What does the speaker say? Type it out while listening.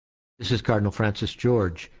This is Cardinal Francis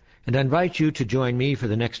George, and I invite you to join me for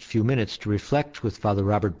the next few minutes to reflect with Father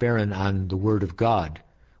Robert Barron on the Word of God,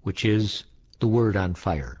 which is the Word on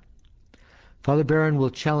Fire. Father Barron will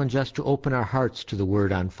challenge us to open our hearts to the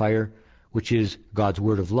Word on Fire, which is God's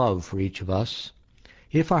word of love for each of us.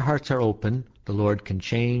 If our hearts are open, the Lord can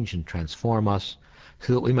change and transform us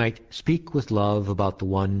so that we might speak with love about the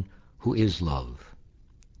one who is love.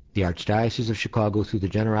 The Archdiocese of Chicago, through the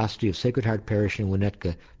generosity of Sacred Heart Parish in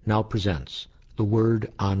Winnetka, now presents the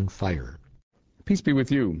Word on Fire. Peace be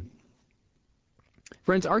with you.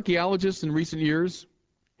 Friends, archaeologists in recent years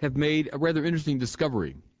have made a rather interesting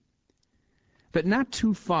discovery that not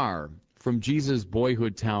too far from Jesus'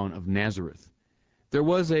 boyhood town of Nazareth, there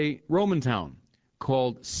was a Roman town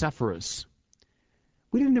called Sepphoris.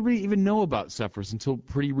 We didn't really even know about Sepphoris until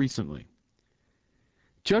pretty recently.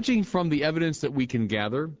 Judging from the evidence that we can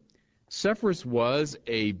gather, Sepphoris was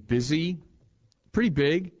a busy, pretty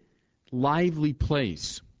big, lively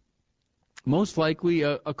place. Most likely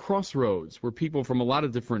a crossroads where people from a lot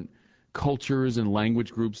of different cultures and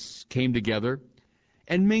language groups came together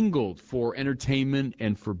and mingled for entertainment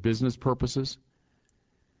and for business purposes.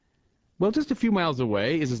 Well, just a few miles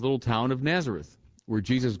away is this little town of Nazareth, where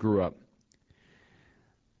Jesus grew up.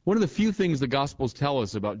 One of the few things the Gospels tell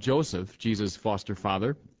us about Joseph, Jesus' foster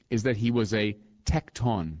father, is that he was a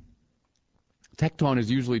tekton. Tekton is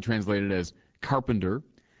usually translated as carpenter,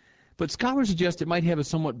 but scholars suggest it might have a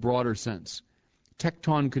somewhat broader sense.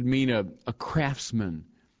 Tekton could mean a craftsman,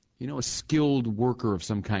 a skilled worker of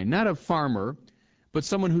some kind. Not a farmer, but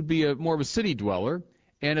someone who'd be more of a city dweller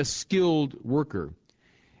and a skilled worker.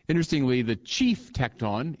 Interestingly, the chief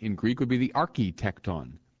tekton in Greek would be the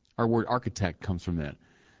architekton. Our word architect comes from that.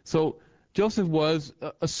 So Joseph was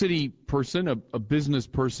a city person, a business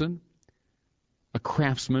person, a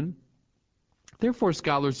craftsman. Therefore,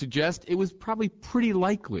 scholars suggest it was probably pretty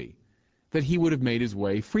likely that he would have made his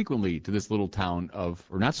way frequently to this little town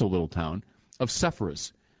or not so little town, of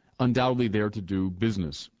Sepphoris, undoubtedly there to do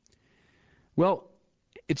business. Well,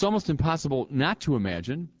 it's almost impossible not to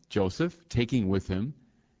imagine Joseph taking with him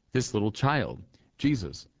this little child,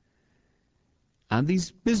 Jesus, on these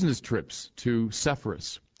business trips to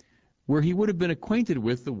Sepphoris, where he would have been acquainted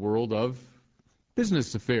with the world of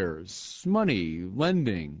business affairs, money,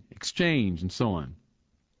 lending, exchange, and so on.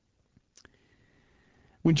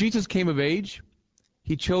 When Jesus came of age,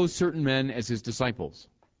 he chose certain men as his disciples.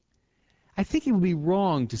 I think it would be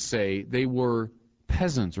wrong to say they were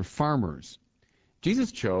peasants or farmers.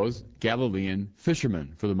 Jesus chose Galilean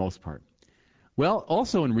fishermen for the most part. Well,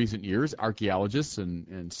 also in recent years, archaeologists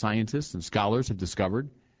and scientists and scholars have discovered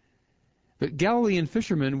that Galilean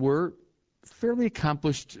fishermen were fairly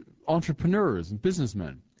accomplished entrepreneurs and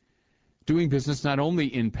businessmen, doing business not only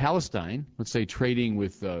in Palestine, let's say trading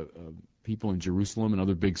with people in Jerusalem and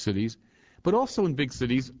other big cities, but also in big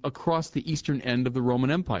cities across the eastern end of the Roman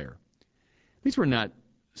Empire. These were not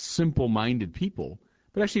simple-minded people,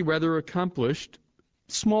 but actually rather accomplished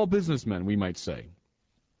small businessmen, we might say.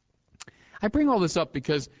 I bring all this up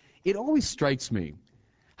because it always strikes me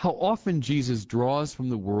how often Jesus draws from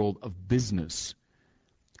the world of business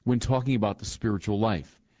when talking about the spiritual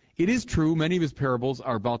life. It is true, many of his parables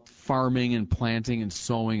are about farming and planting and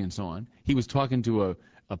sowing and so on. He was talking to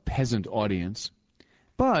a peasant audience.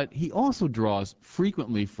 But he also draws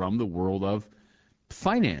frequently from the world of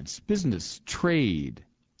finance, business, trade.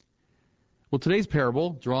 Well, today's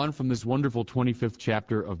parable, drawn from this wonderful 25th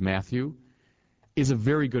chapter of Matthew, is a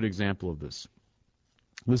very good example of this.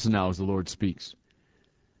 Listen now as the Lord speaks.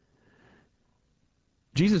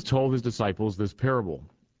 Jesus told his disciples this parable.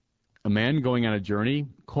 A man going on a journey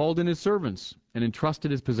called in his servants and entrusted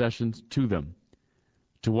his possessions to them.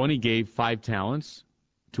 To one he gave 5 talents,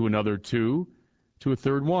 to another 2, to a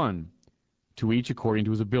third 1, to each according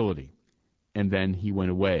to his ability. And then he went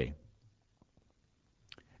away.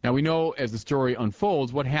 Now we know as the story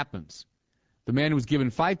unfolds what happens. The man who was given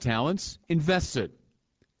 5 talents invests it,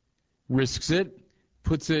 risks it,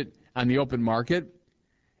 puts it on the open market,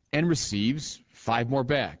 and receives 5 more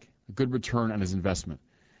back, a good return on his investment.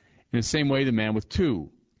 In the same way, the man with 2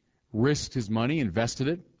 risked his money, invested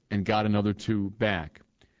it, and got another 2 back.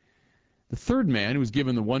 The third man, who was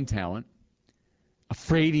given the 1 talent,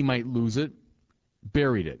 afraid he might lose it,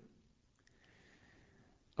 buried it.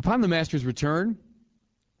 Upon the master's return,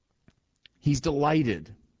 he's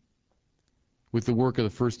delighted with the work of the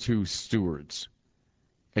first 2 stewards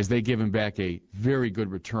as they give him back a very good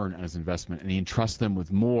return on his investment, and he entrusts them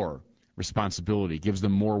with more responsibility, gives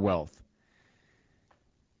them more wealth.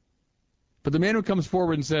 But the man who comes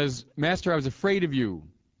forward and says, "Master, I was afraid of you.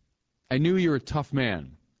 I knew you were a tough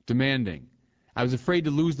man, demanding. I was afraid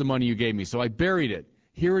to lose the money you gave me, so I buried it,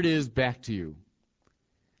 Here it is, back to you.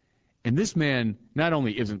 And this man not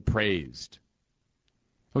only isn't praised,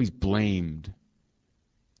 he's blamed.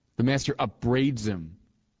 The master upbraids him.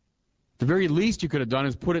 The very least you could have done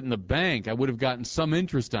is put it in the bank. I would have gotten some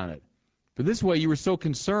interest on it. But this way you were so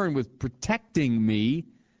concerned with protecting me.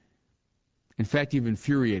 In fact, you've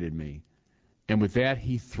infuriated me. And with that,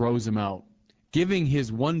 he throws him out, giving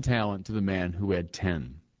his 1 talent to the man who had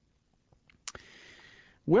 10.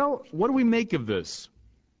 Well, what do we make of this?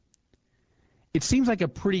 It seems like a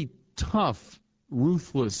pretty tough,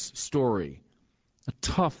 ruthless story, a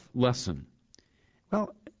tough lesson.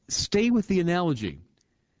 Well, stay with the analogy.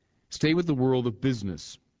 Stay with the world of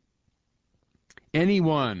business.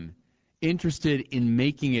 Anyone interested in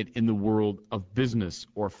making it in the world of business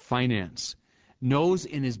or finance knows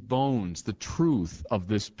in his bones the truth of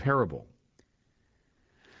this parable.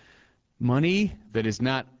 Money that is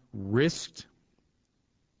not risked,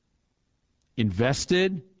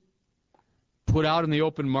 invested, put out in the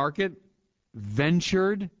open market,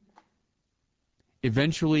 ventured,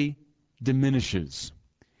 eventually diminishes.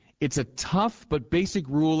 It's a tough but basic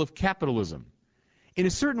rule of capitalism. In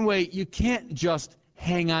a certain way, you can't just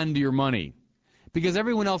hang on to your money because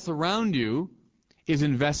everyone else around you is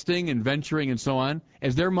investing and venturing and so on.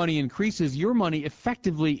 As their money increases, your money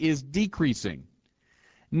effectively is decreasing.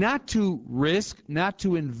 Not to risk, not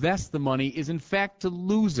to invest the money is in fact to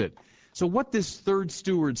lose it. So what this third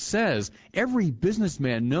steward says, every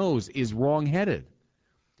businessman knows is wrong-headed.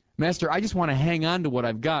 Master, I just want to hang on to what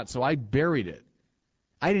I've got, so I buried it.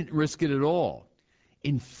 I didn't risk it at all.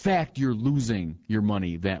 In fact, you're losing your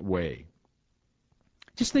money that way.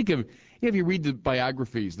 Just think of, if you read the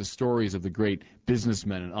biographies, the stories of the great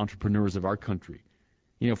businessmen and entrepreneurs of our country,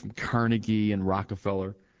 from Carnegie and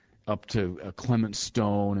Rockefeller up to Clement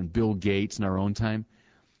Stone and Bill Gates in our own time,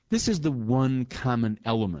 this is the one common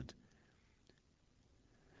element.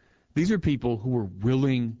 These are people who were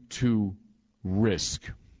willing to risk.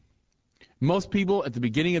 Most people at the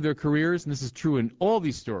beginning of their careers, and this is true in all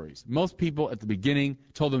these stories, most people at the beginning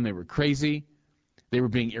told them they were crazy, they were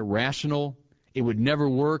being irrational, it would never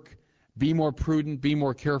work, be more prudent, be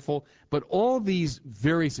more careful. But all these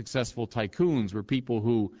very successful tycoons were people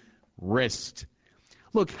who risked.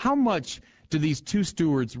 Look, how much do these 2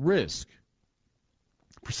 stewards risk?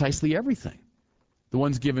 Precisely everything. The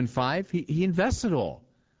ones given 5, he invests it all.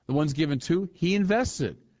 The ones given 2, he invests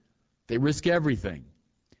it. They risk everything.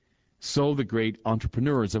 So the great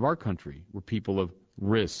entrepreneurs of our country were people of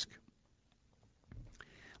risk.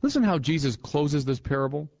 Listen how Jesus closes this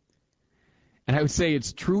parable. And I would say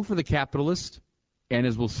it's true for the capitalist, and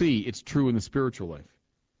as we'll see, it's true in the spiritual life.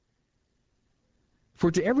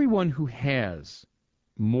 For to everyone who has,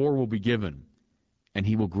 more will be given, and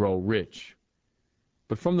he will grow rich.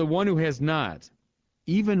 But from the one who has not,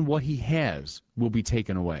 even what he has will be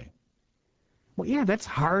taken away. Well, yeah, that's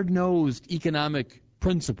hard-nosed economic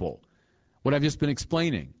principle, what I've just been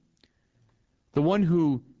explaining. The one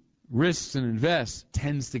who risks and invests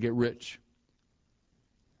tends to get rich.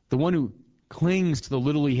 The one who clings to the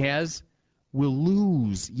little he has will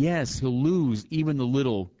lose. Yes, he'll lose even the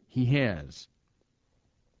little he has.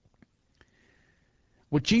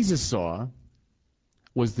 What Jesus saw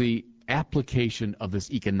was the application of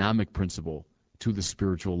this economic principle to the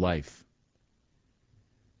spiritual life.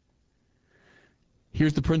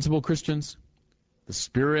 Here's the principle, Christians. The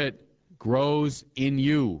Spirit grows in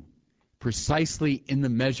you precisely in the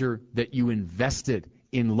measure that you invest it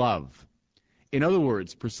in love. In other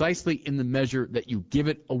words, precisely in the measure that you give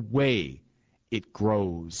it away, it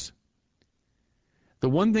grows. The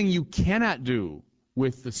one thing you cannot do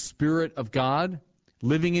with the Spirit of God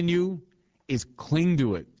living in you is cling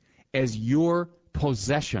to it as your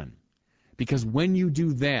possession. Because when you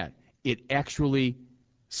do that, it actually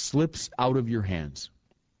slips out of your hands.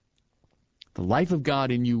 The life of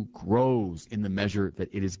God in you grows in the measure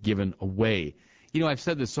that it is given away. I've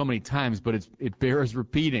said this so many times, but it bears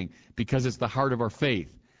repeating because it's the heart of our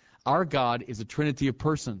faith. Our God is a trinity of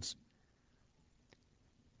persons.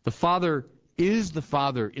 The Father is the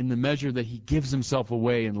Father in the measure that he gives himself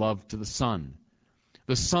away in love to the Son.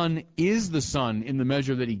 The Son is the Son in the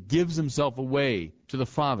measure that he gives himself away to the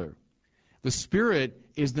Father. The Spirit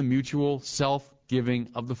is the mutual self-giving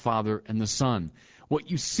of the Father and the Son.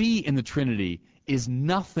 What you see in the Trinity is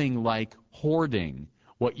nothing like hoarding.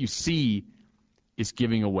 What you see is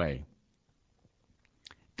giving away.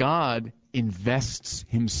 God invests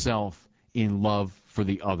himself in love for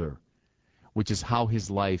the other, which is how his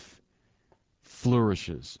life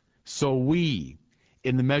flourishes. So we,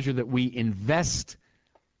 in the measure that we invest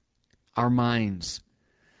our minds,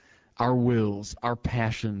 our wills, our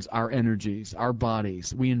passions, our energies, our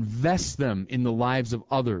bodies, we invest them in the lives of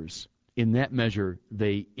others, in that measure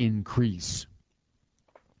they increase.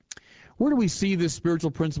 Where do we see this spiritual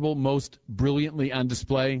principle most brilliantly on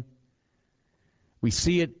display? We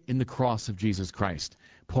see it in the cross of Jesus Christ.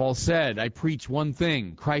 Paul said, I preach one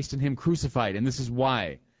thing, Christ and Him crucified, and this is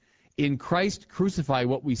why. In Christ crucified,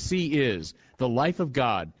 what we see is the life of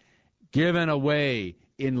God given away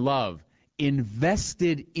in love,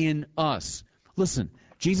 invested in us. Listen,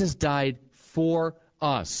 Jesus died for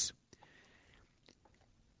us.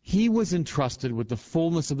 He was entrusted with the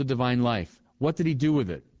fullness of the divine life. What did He do with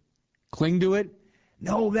it? Cling to it?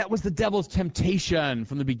 No, that was the devil's temptation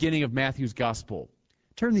from the beginning of Matthew's gospel.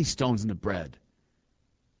 Turn these stones into bread.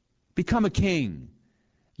 Become a king.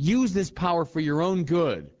 Use this power for your own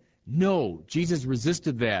good. No, Jesus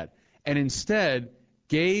resisted that and instead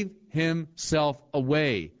gave Himself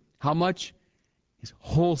away. How much? His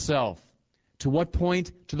whole self. To what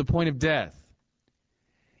point? To the point of death.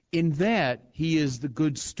 In that, He is the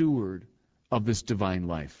good steward of this divine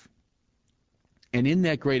life. And in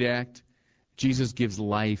that great act, Jesus gives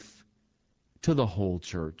life to the whole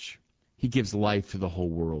church. He gives life to the whole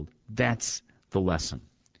world. That's the lesson.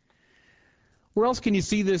 Where else can you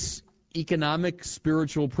see this economic,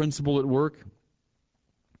 spiritual principle at work?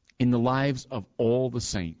 In the lives of all the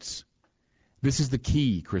saints. This is the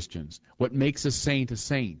key, Christians. What makes a saint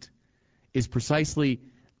is precisely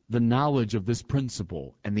the knowledge of this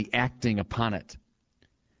principle and the acting upon it.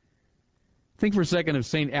 Think for a second of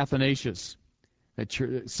St. Athanasius,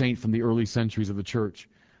 that saint from the early centuries of the church,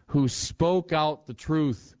 who spoke out the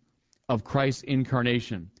truth of Christ's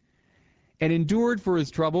incarnation and endured for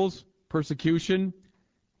his troubles, persecution,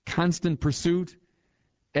 constant pursuit,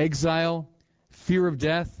 exile, fear of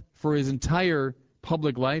death for his entire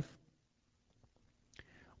public life.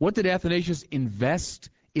 What did Athanasius invest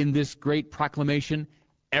in this great proclamation?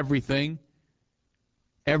 Everything.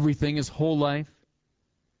 Everything, his whole life.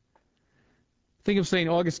 Think of St.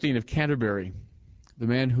 Augustine of Canterbury, the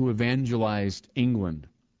man who evangelized England,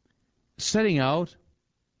 setting out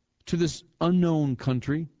to this unknown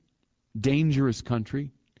country, dangerous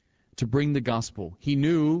country, to bring the gospel. He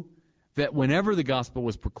knew that whenever the gospel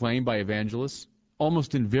was proclaimed by evangelists,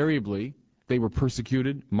 almost invariably they were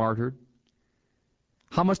persecuted, martyred.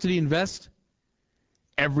 How much did he invest?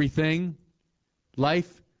 Everything.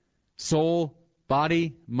 Life, soul,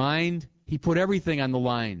 body, mind. He put everything on the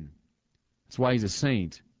line. That's why he's a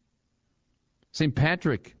saint. St.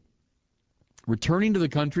 Patrick, returning to the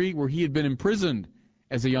country where he had been imprisoned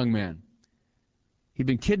as a young man. He'd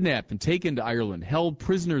been kidnapped and taken to Ireland, held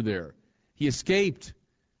prisoner there. He escaped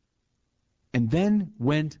and then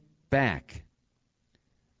went back,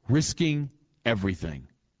 risking everything.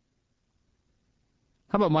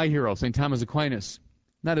 How about my hero, St. Thomas Aquinas?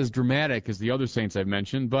 Not as dramatic as the other saints I've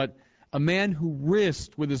mentioned, but a man who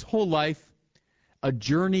risked with his whole life a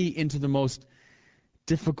journey into the most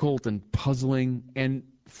difficult and puzzling and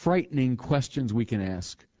frightening questions we can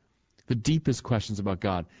ask. The deepest questions about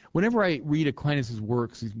God. Whenever I read Aquinas'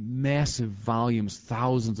 works, these massive volumes,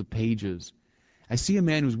 thousands of pages, I see a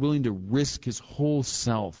man who's willing to risk his whole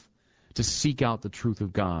self to seek out the truth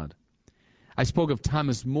of God. I spoke of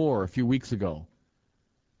Thomas More a few weeks ago.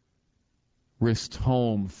 Risked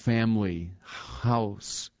home, family,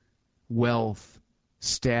 house, wealth,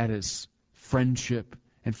 status, friendship,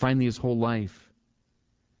 and finally his whole life.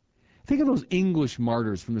 Think of those English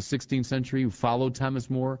martyrs from the 16th century who followed Thomas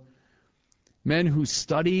More. Men who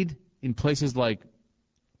studied in places like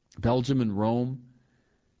Belgium and Rome,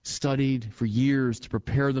 studied for years to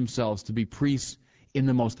prepare themselves to be priests in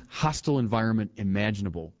the most hostile environment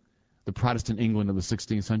imaginable, the Protestant England of the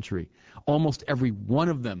 16th century. Almost every one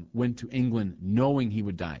of them went to England knowing he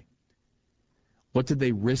would die. What did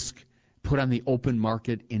they risk? Put on the open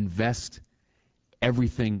market, invest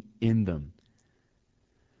everything in them.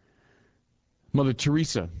 Mother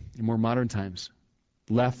Teresa, in more modern times,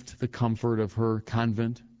 left the comfort of her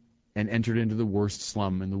convent and entered into the worst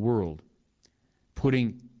slum in the world,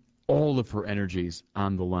 putting all of her energies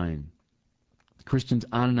on the line. Christians,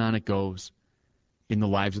 on and on it goes in the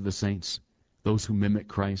lives of the saints, those who mimic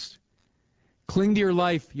Christ. Cling to your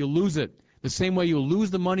life, you'll lose it. The same way you'll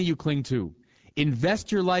lose the money you cling to.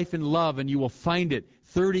 Invest your life in love and you will find it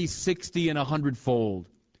 30, 60, and 100-fold.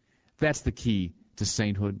 That's the key to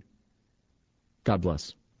sainthood. God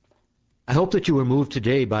bless. I hope that you were moved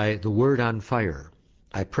today by the Word on Fire.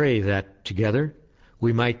 I pray that, together,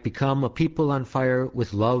 we might become a people on fire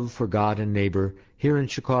with love for God and neighbor here in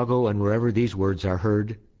Chicago and wherever these words are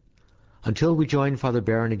heard. Until we join Father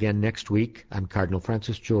Barron again next week, I'm Cardinal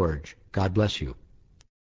Francis George. God bless you.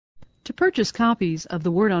 To purchase copies of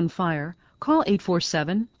The Word on Fire, call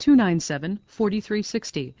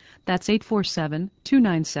 847-297-4360. That's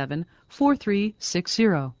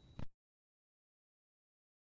 847-297-4360.